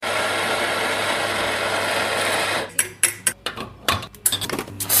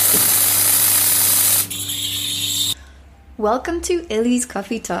Welcome to Ellie's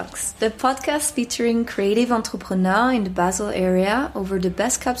Coffee Talks, the podcast featuring creative entrepreneurs in the Basel area over the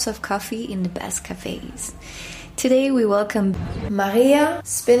best cups of coffee in the best cafes. Today we welcome Maria,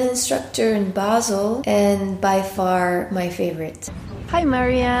 spin instructor in Basel and by far my favorite. Hi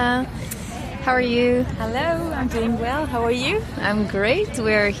Maria, how are you? Hello, I'm doing well. How are you? I'm great.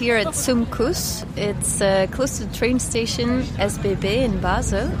 We're here at Zumkuss. It's close to the train station SBB in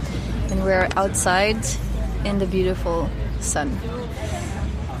Basel, and we're outside in the beautiful sun.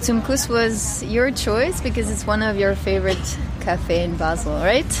 Zumkuss was your choice because it's one of your favorite cafe in Basel,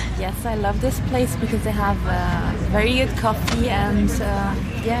 right? Yes, I love this place because they have very good coffee and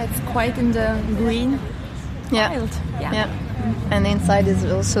it's quite in the green wild. Yeah. And the inside is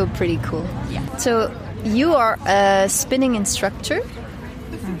also pretty cool. Yeah. So you are a spinning instructor.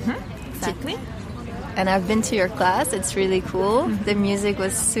 Exactly. And I've been to your class. It's really cool. The music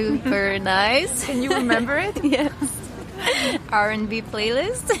was super nice. Can you remember it? Yes. R&B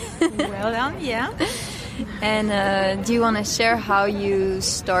playlist. Well done, yeah. And do you want to share how you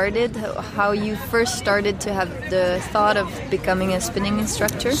started, how you first started to have the thought of becoming a spinning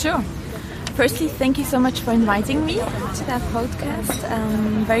instructor? Sure. Firstly, thank you so much for inviting me to that podcast.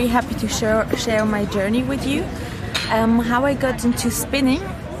 I'm very happy to share my journey with you. How I got into spinning,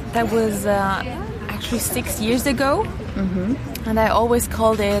 that was actually 6 years ago. And I always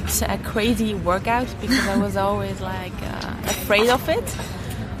called it a crazy workout because I was always afraid of it.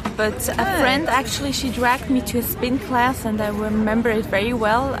 But a friend actually, she dragged me to a spin class and I remember it very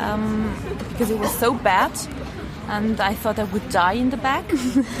well because it was so bad and I thought I would die in the back.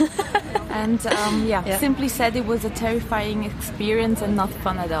 And simply said it was a terrifying experience and not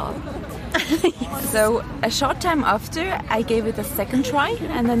fun at all. Yes. So a short time after, I gave it a second try,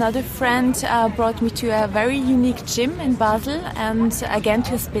 and another friend brought me to a very unique gym in Basel and again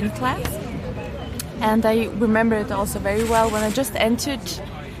to a spin class. And I remember it also very well. When I just entered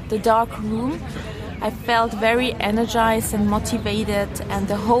the dark room, I felt very energized and motivated, and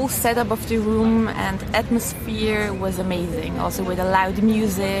the whole setup of the room and atmosphere was amazing. Also with the loud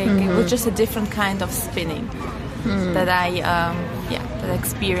music, it was just a different kind of spinning that I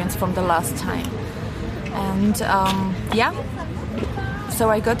experienced from the last time. And so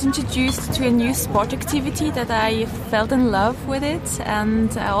I got introduced to a new sport activity that I felt in love with it,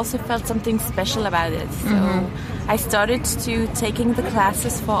 and I also felt something special about it. So I started to taking the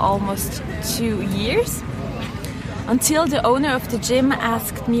classes for almost 2 years until the owner of the gym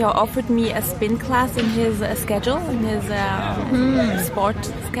asked me or offered me a spin class in his schedule, in his sport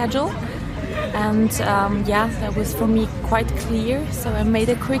schedule. And that was for me quite clear. So I made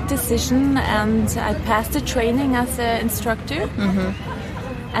a quick decision and I passed the training as an instructor.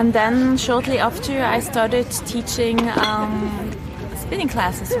 And then shortly after I started teaching spinning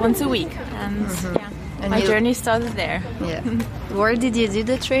classes once a week. And my journey started there. Yeah. Where did you do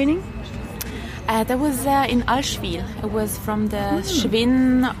the training? That was in Allschwil. It was from the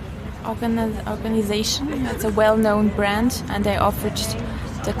Schwinn organization. It's a well-known brand, and they offered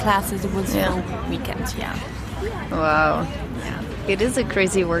the classes. It was for weekend. Wow. It is a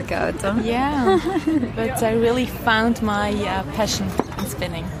crazy workout, huh? Yeah, but I really found my passion in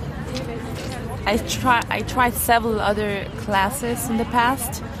spinning. I tried several other classes in the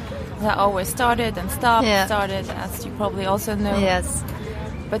past. I always started and stopped, as you probably also know. Yes.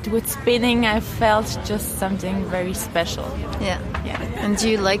 But with spinning, I felt just something very special. Yeah. And do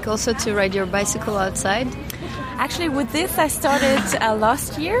you like also to ride your bicycle outside? Actually, with this, I started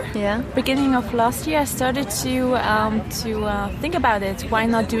last year. Yeah. Beginning of last year, I started to think about it. Why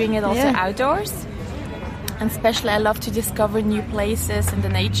not doing it also outdoors? And especially, I love to discover new places in the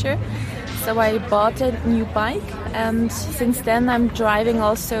nature. So I bought a new bike, and since then I'm driving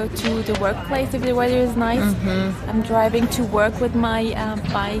also to the workplace if the weather is nice. I'm driving to work with my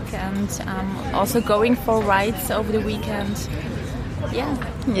bike, and also going for rides over the weekend.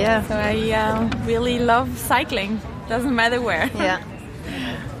 Yeah. So I really love cycling. Doesn't matter where. Yeah.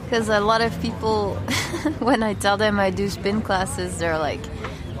 Because a lot of people, when I tell them I do spin classes, they're like,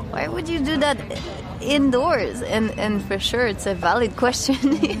 "Why would you do that indoors?" And for sure, it's a valid question.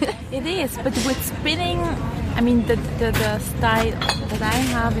 It is, but with spinning, I mean, the style that I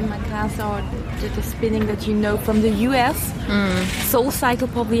have in my class, or the spinning that you know from the US, Soul Cycle,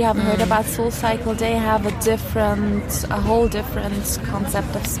 probably you haven't heard about Soul Cycle. They have a whole different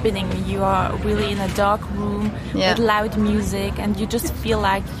concept of spinning. You are really in a dark room with loud music, and you just feel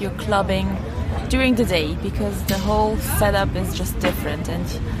like you're clubbing during the day because the whole setup is just different, and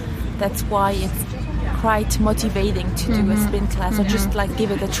that's why it's quite motivating to do a spin class or just like give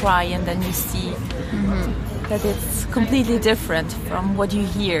it a try, and then you see that it's completely different from what you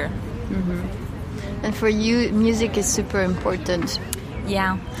hear. And for you, music is super important.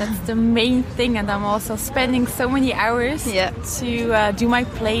 Yeah, that's the main thing, and I'm also spending so many hours to do my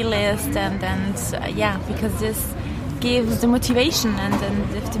playlist, and because this gives the motivation, and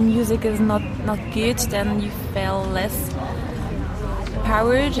if the music is not good, then you feel less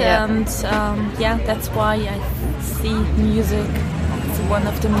powered, and that's why I see music as one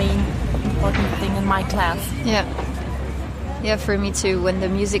of the main important thing in my class. Yeah, for me too. When the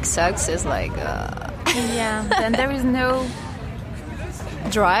music sucks, it's like then there is no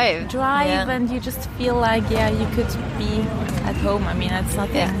drive, and you just feel like you could be at home. I mean, that's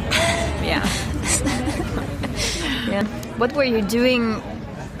nothing. What were you doing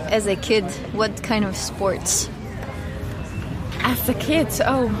as a kid? What kind of sports? As a kid, as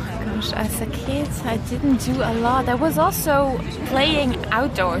a kid, I didn't do a lot. I was also playing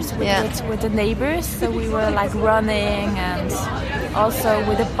outdoors with the neighbors, so we were like running and also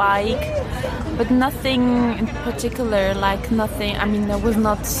with a bike, but nothing in particular, like nothing. I mean, I was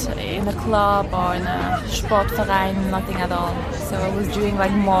not in a club or in a Sportverein, nothing at all. So I was doing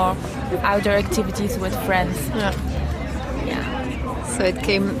like more outdoor activities with friends. So it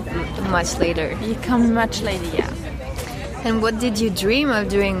came much later. It came much later, And what did you dream of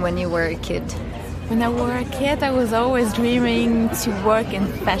doing when you were a kid? When I was a kid, I was always dreaming to work in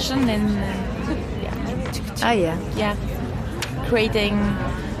fashion and creating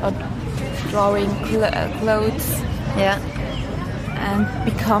or drawing clothes. And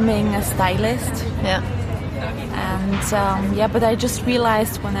becoming a stylist. And but I just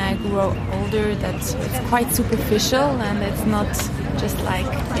realized when I grew older that it's quite superficial, and it's not just like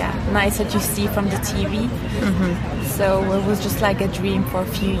nice that you see from the TV. So it was just like a dream for a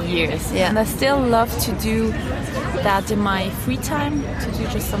few years. And I still love to do that in my free time, to do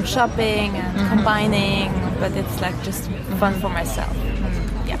just some shopping and combining, but it's like just fun for myself.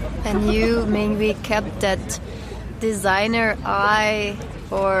 And you maybe kept that designer eye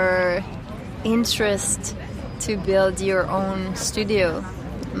or interest to build your own studio,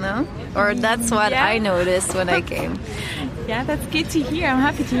 no? Or that's what I noticed when I came. That's good to hear. I'm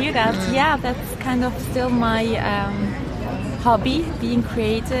happy to hear that. That's kind of still my hobby, being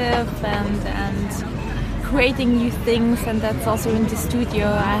creative and creating new things, and that's also in the studio.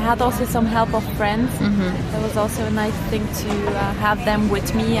 I had also some help of friends. That was also a nice thing to have them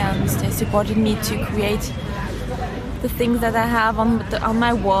with me, and they supported me to create the things that I have on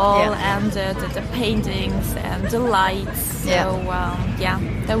my wall, and the paintings and the lights. So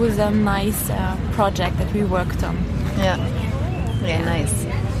that was a nice project that we worked on. Nice.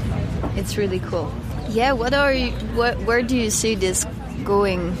 It's really cool. Where do you see this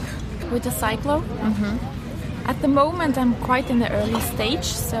going? With the Cyclo? At the moment, I'm quite in the early stage,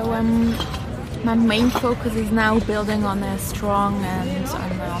 so my main focus is now building on a strong and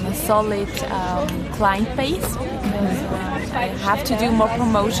on a solid client base. I have to do more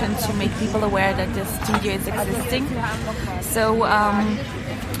promotion to make people aware that this studio is existing. So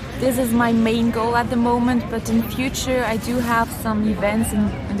this is my main goal at the moment, but in future I do have some events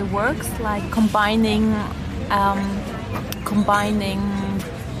in the works, like combining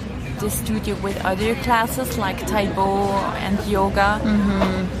the studio with other classes like Taibo and yoga.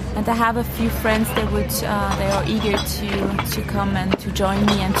 And I have a few friends that they are eager to come and to join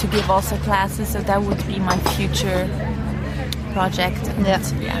me and to give also classes, so that would be my future project. And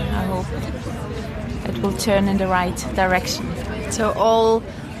I hope it will turn in the right direction. So all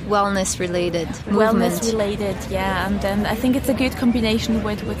wellness related movement. Wellness related, and then I think it's a good combination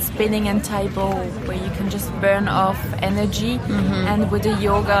with spinning and Taibo, where you can just burn off energy, and with the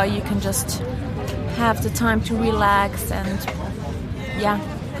yoga you can just have the time to relax and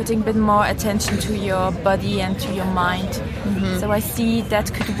putting a bit more attention to your body and to your mind. So I see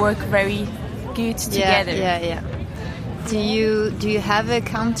that could work very good together. Do you have a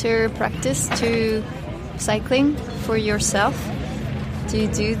counter practice to cycling for yourself? Do you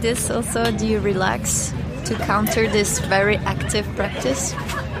do this also? Do you relax to counter this very active practice?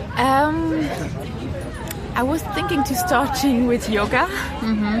 I was thinking to starting with yoga,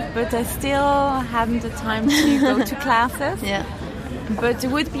 but I still haven't the time to go to classes. But it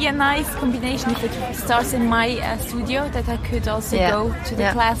would be a nice combination if it starts in my studio, that I could also go to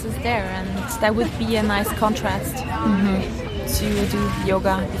the classes there, and that would be a nice contrast to do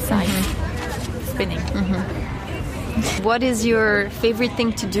yoga besides spinning. What is your favorite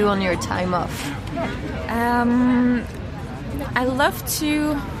thing to do on your time off? I love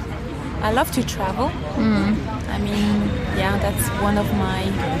to travel. I mean, that's one of my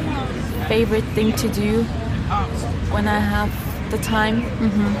favorite thing to do when I have the time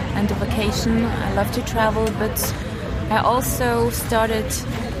and the vacation. I love to travel, but I also started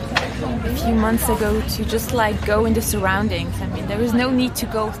a few months ago to just like go in the surroundings. I mean, there is no need to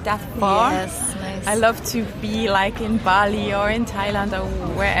go that far. Yes, nice. I love to be like in Bali or in Thailand or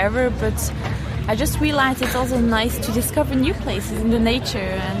wherever, but I just realized it's also nice to discover new places in the nature.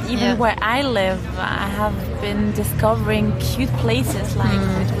 And even where I live, I have been discovering cute places like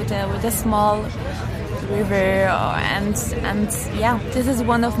with a small river, and this is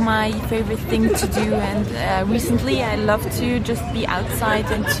one of my favorite things to do. And recently I love to just be outside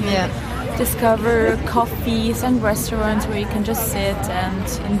and to discover coffees and restaurants where you can just sit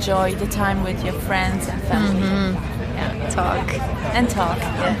and enjoy the time with your friends and family. Talk.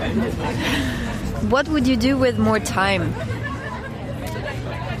 What would you do with more time?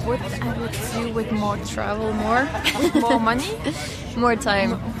 What I would do with more travel more? With more money? More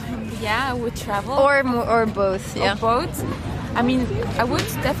time. Yeah, I would travel. Or both, Or both. I mean, I would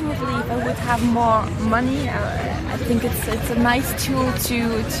definitely, if I would have more money, I think it's a nice tool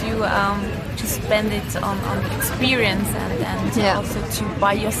to spend it on experience and also to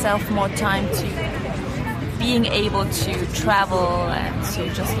buy yourself more time to being able to travel and to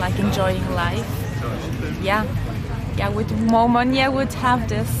just like enjoying life. Yeah, with more money I would have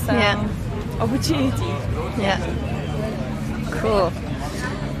this opportunity. Yeah. Cool.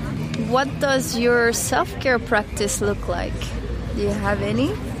 What does your self-care practice look like? Do you have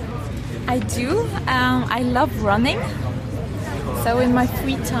any? I do. I love running. So in my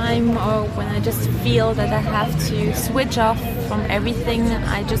free time or when I just feel that I have to switch off from everything,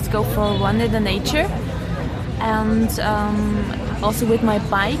 I just go for a run in the nature. And also with my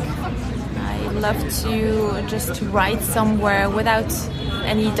bike, I love to just ride somewhere without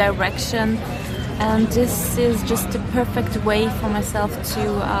any direction. And this is just the perfect way for myself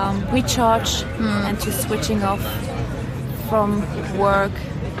to recharge and to switching off from work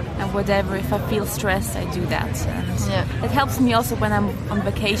and whatever. If I feel stressed, I do that. And it helps me also when I'm on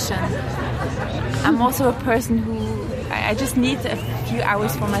vacation. I'm also a person who I just need a few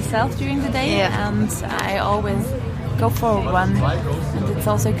hours for myself during the day, and I always go for a run. And it's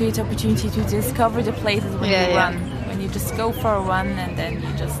also a good opportunity to discover the places when you run. When you just go for a run and then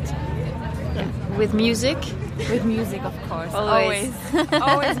you just... With music? With music, of course. Always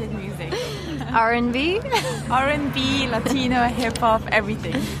with music. R&B? R&B, Latino, hip-hop,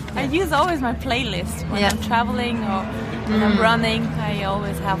 everything. I use always my playlist when I'm traveling or when I'm running. I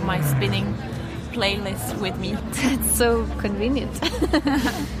always have my spinning playlist with me. That's so convenient.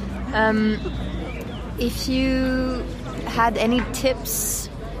 If you had any tips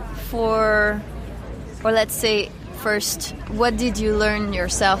or let's say, first, what did you learn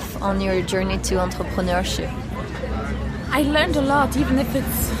yourself on your journey to entrepreneurship? I learned a lot, even if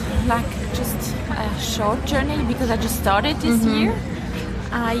it's like just a short journey, because I just started this year.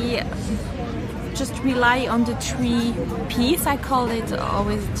 I just rely on the 3 P's. I call it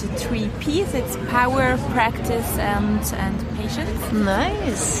always the 3 P's. It's power, practice, and patience.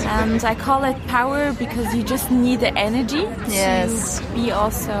 Nice. And I call it power because you just need the energy to be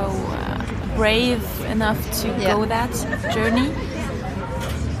also brave enough to go that journey.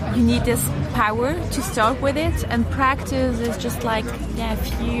 You need this power to start with it, and practice is just like,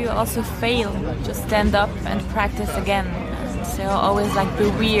 if you also fail, just stand up and practice again. And so always like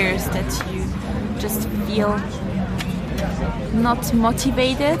barriers that you just feel not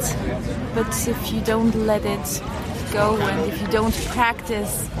motivated, but if you don't let it go and if you don't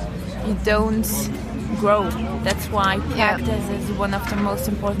practice, you don't grow. That's why practice is one of the most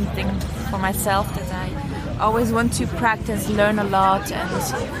important things for myself, that I always want to practice, learn a lot, and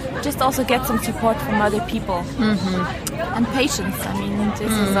just also get some support from other people. And patience. I mean,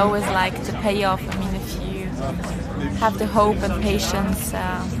 this is always like the payoff. I mean, if you have the hope and patience,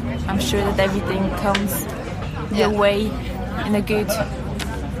 I'm sure that everything comes your way in a good.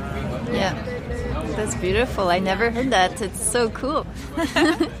 Yeah, that's beautiful. I never heard that. It's so cool.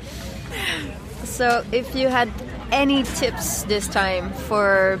 So if you had any tips this time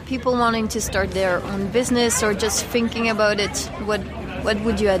for people wanting to start their own business or just thinking about it, what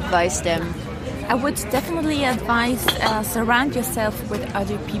would you advise them? I would definitely advise surround yourself with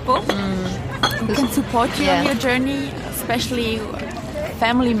other people who can support you on your journey, especially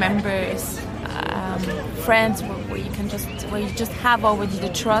family members, friends, where you just have already the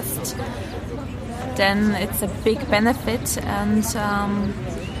trust. Then it's a big benefit. And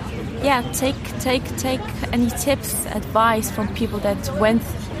take any tips, advice from people that went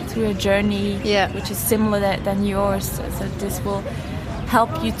through a journey which is similar than yours. So this will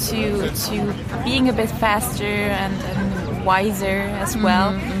help you to being a bit faster and wiser as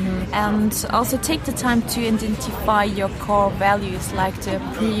well. And also take the time to identify your core values, like the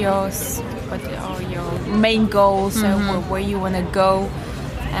prios or your main goals, where you want to go.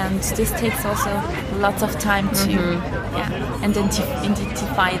 And this takes also lots of time to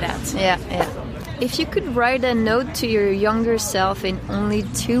identify that. Yeah. If you could write a note to your younger self in only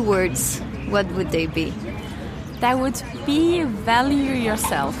 2 words, what would they be? That would be value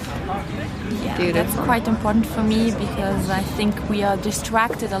yourself. Yeah, Beautiful. That's quite important for me because I think we are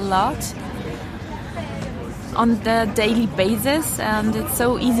distracted a lot on the daily basis, and it's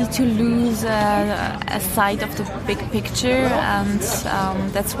so easy to lose a sight of the big picture, and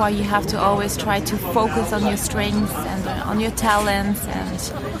that's why you have to always try to focus on your strengths and on your talents, and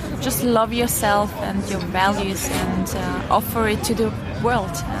just love yourself and your values, and offer it to the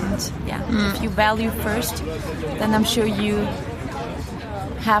world. And if you value first, then I'm sure you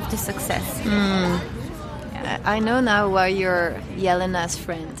have the success. I know now why you're Yelena's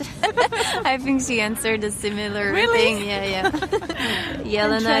friend. I think she answered a similar thing. Yeah.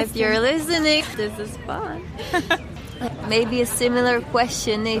 Yelena, if you're listening, this is fun. Maybe a similar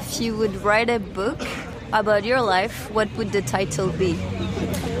question. If you would write a book about your life, what would the title be?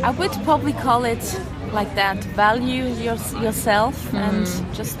 I would probably call it like that. Value yourself and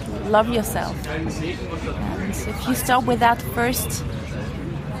just love yourself. And if you start with that first,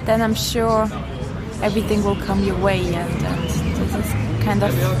 then I'm sure everything will come your way, and this is kind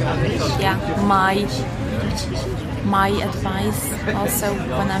of my advice also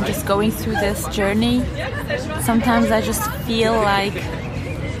when I'm just going through this journey. Sometimes I just feel like,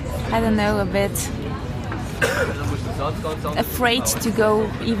 I don't know, a bit afraid to go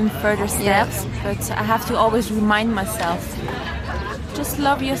even further steps, but I have to always remind myself, just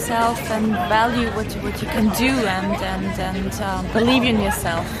love yourself and value what you can do, and believe in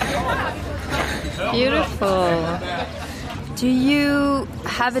yourself. Beautiful. Do you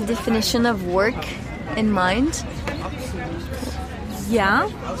have a definition of work in mind? Yeah,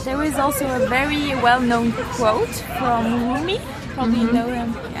 there is also a very well-known quote from Rumi. Probably know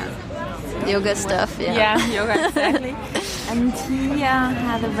him. Yeah. Yoga stuff. Yeah, yoga, exactly. And he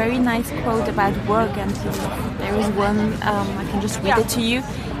had a very nice quote about work, and there is one, I can just read it to you.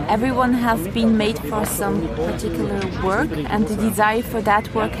 Everyone has been made for some particular work, and the desire for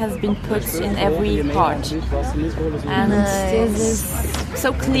that work has been put in every part. And this is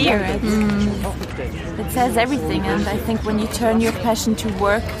so clear. It says everything, and I think when you turn your passion to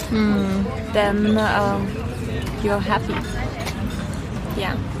work, then you're happy.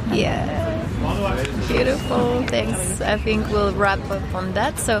 Yeah. Beautiful. Thanks. I think we'll wrap up on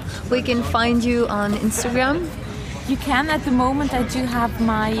that. So we can find you on Instagram. You can. At the moment, I do have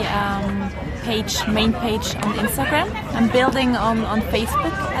my main page on Instagram. I'm building on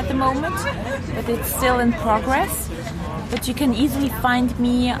Facebook at the moment, but it's still in progress. But you can easily find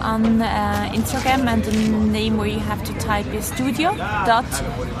me on Instagram, and the name where you have to type is studio.cyclo.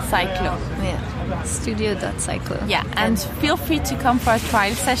 Yeah, studio.cyclo. Yeah, and feel free to come for a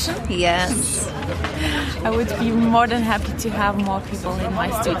trial session. Yes. I would be more than happy to have more people in my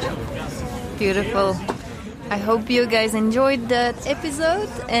studio. Beautiful. I hope you guys enjoyed that episode,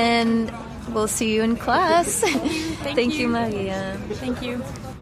 and we'll see you in class. Thank you, Maria. Thank you.